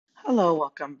Hello,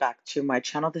 welcome back to my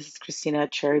channel. This is Christina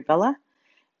Cherry Bella,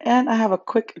 and I have a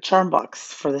quick charm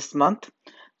box for this month.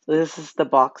 So this is the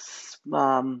box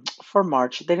for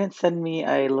March. They didn't send me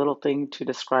a little thing to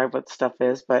describe what stuff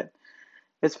is, but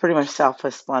it's pretty much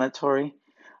self-explanatory.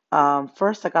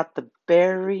 First, I got the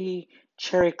Berry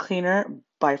Cherry Cleaner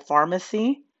by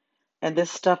Pharmacy, and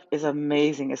this stuff is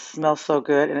amazing. It smells so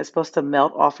good, and it's supposed to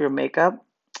melt off your makeup.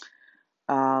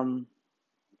 Um,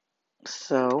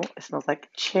 so it smells like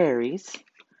cherries.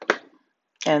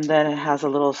 And then it has a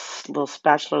little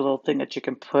spatula, little thing that you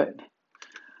can put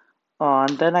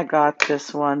on. Then I got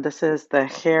this one. This is the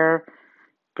hair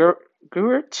Gurt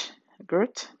Gurt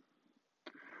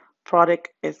product.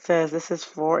 It says this is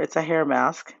it's a hair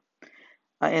mask.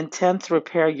 Intense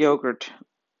repair yogurt.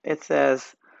 It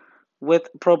says with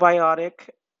probiotic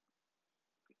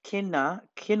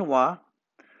quinoa,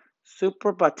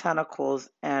 super botanicals,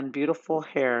 and beautiful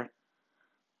hair.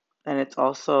 And it's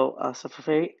also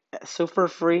sulfur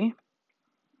free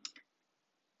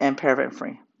and paraben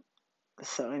free.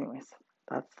 So, anyways,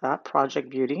 that's that Project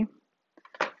Beauty.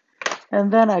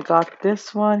 And then I got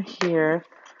this one here.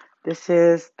 This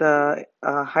is the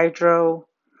Hydro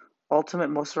Ultimate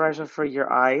Moisturizer for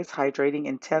your eyes. Hydrating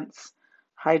Intense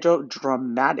Hydro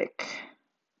Dramatic.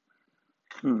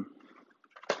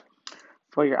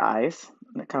 For your eyes.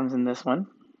 And it comes in this one.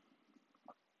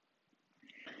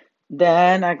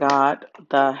 Then I got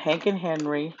the Hank and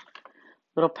Henry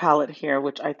little palette here,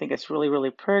 which I think is really,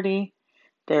 really pretty.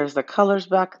 There's the colors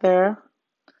back there.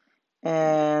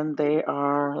 And they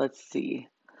are, let's see,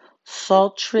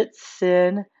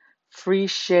 Saltritsin, Free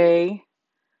Shea,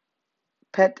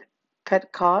 Pet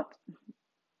Petcott,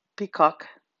 Peacock,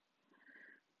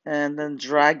 and then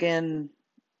Dragon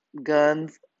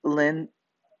Guns, Lynn,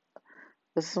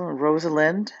 this one,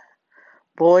 Rosalind,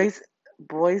 Boys,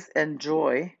 Boys and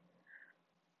Joy,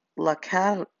 La,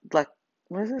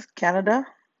 what is this, Canada?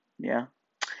 Yeah.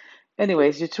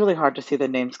 Anyways, it's really hard to see the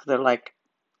names because they're like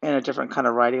in a different kind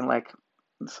of writing, like,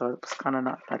 so it's kind of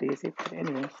not that easy. But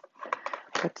anyways,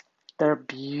 but they're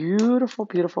beautiful,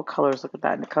 beautiful colors. Look at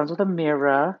that. And it comes with a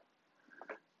mirror.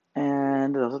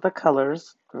 And those are the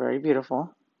colors. Very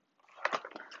beautiful.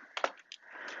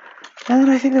 And then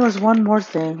I think there was one more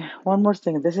thing. One more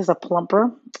thing. This is a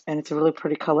plumper, and it's a really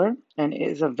pretty color, and it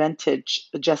is a vintage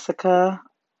Jessica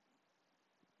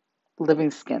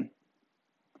Living Skin.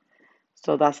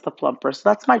 So that's the plumper. So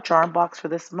that's my charm box for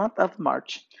this month of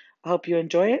March. I hope you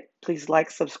enjoy it. Please like,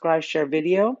 subscribe, share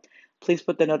video. Please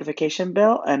put the notification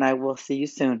bell, and I will see you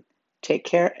soon. Take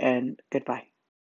care and goodbye.